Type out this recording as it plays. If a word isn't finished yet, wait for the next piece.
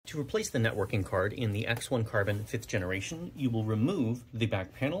To replace the networking card in the X1 Carbon 5th generation, you will remove the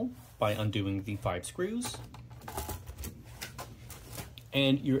back panel by undoing the 5 screws.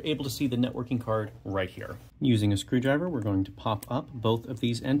 And you're able to see the networking card right here. Using a screwdriver, we're going to pop up both of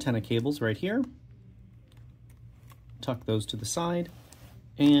these antenna cables right here. Tuck those to the side.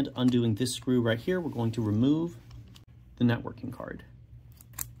 And undoing this screw right here, we're going to remove the networking card.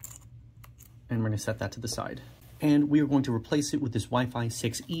 And we're going to set that to the side. And we are going to replace it with this Wi-Fi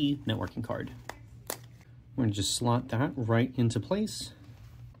 6E networking card. We're going to just slot that right into place,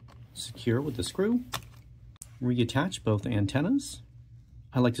 secure with the screw, reattach both antennas.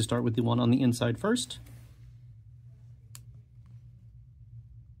 I like to start with the one on the inside first.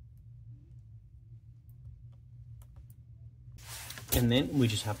 And then we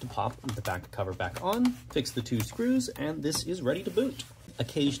just have to pop the back cover back on, fix the 2 screws, and this is ready to boot.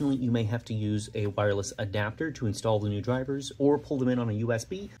 Occasionally, you may have to use a wireless adapter to install the new drivers or pull them in on a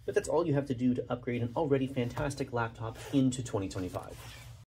USB, but that's all you have to do to upgrade an already fantastic laptop into 2025.